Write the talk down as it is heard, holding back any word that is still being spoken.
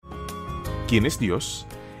¿Quién es Dios?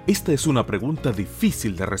 Esta es una pregunta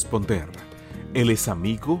difícil de responder. Él es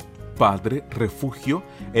amigo, padre, refugio,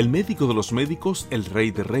 el médico de los médicos, el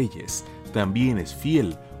rey de reyes. También es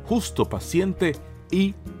fiel, justo, paciente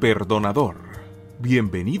y perdonador.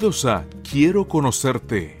 Bienvenidos a Quiero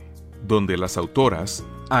Conocerte, donde las autoras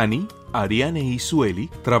Annie, Ariane y Sueli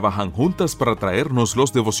trabajan juntas para traernos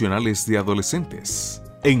los devocionales de adolescentes.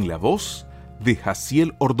 En la voz de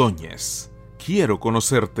Jaciel Ordóñez. Quiero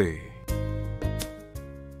conocerte.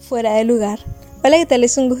 Fuera de lugar. Hola, ¿qué tal?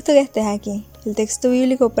 Es un gusto que estés aquí. El texto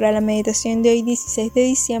bíblico para la meditación de hoy, 16 de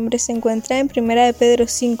diciembre, se encuentra en 1 de Pedro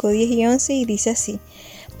 5, 10 y 11 y dice así: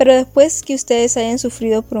 Pero después que ustedes hayan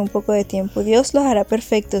sufrido por un poco de tiempo, Dios los hará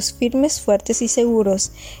perfectos, firmes, fuertes y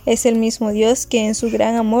seguros. Es el mismo Dios que en su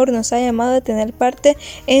gran amor nos ha llamado a tener parte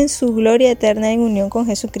en su gloria eterna en unión con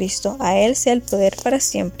Jesucristo. A Él sea el poder para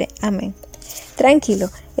siempre. Amén. Tranquilo,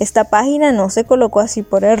 esta página no se colocó así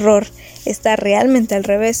por error, está realmente al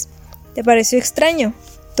revés. ¿Te pareció extraño?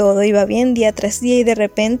 Todo iba bien día tras día y de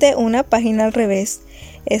repente una página al revés.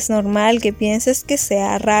 Es normal que pienses que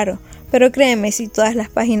sea raro, pero créeme, si todas las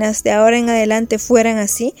páginas de ahora en adelante fueran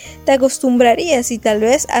así, te acostumbrarías y tal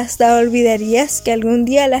vez hasta olvidarías que algún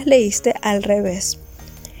día las leíste al revés.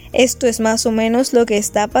 Esto es más o menos lo que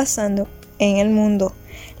está pasando en el mundo.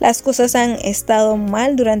 Las cosas han estado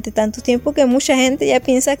mal durante tanto tiempo que mucha gente ya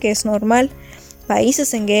piensa que es normal.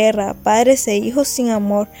 Países en guerra, padres e hijos sin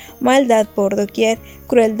amor, maldad por doquier,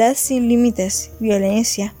 crueldad sin límites,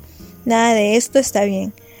 violencia. Nada de esto está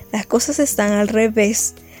bien. Las cosas están al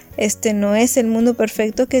revés. Este no es el mundo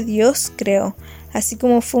perfecto que Dios creó. Así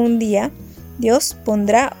como fue un día, Dios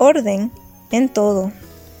pondrá orden en todo.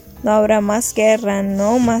 No habrá más guerra,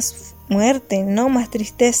 no más muerte, no más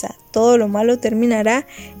tristeza. Todo lo malo terminará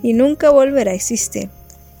y nunca volverá a existir.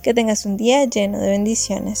 Que tengas un día lleno de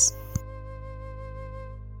bendiciones.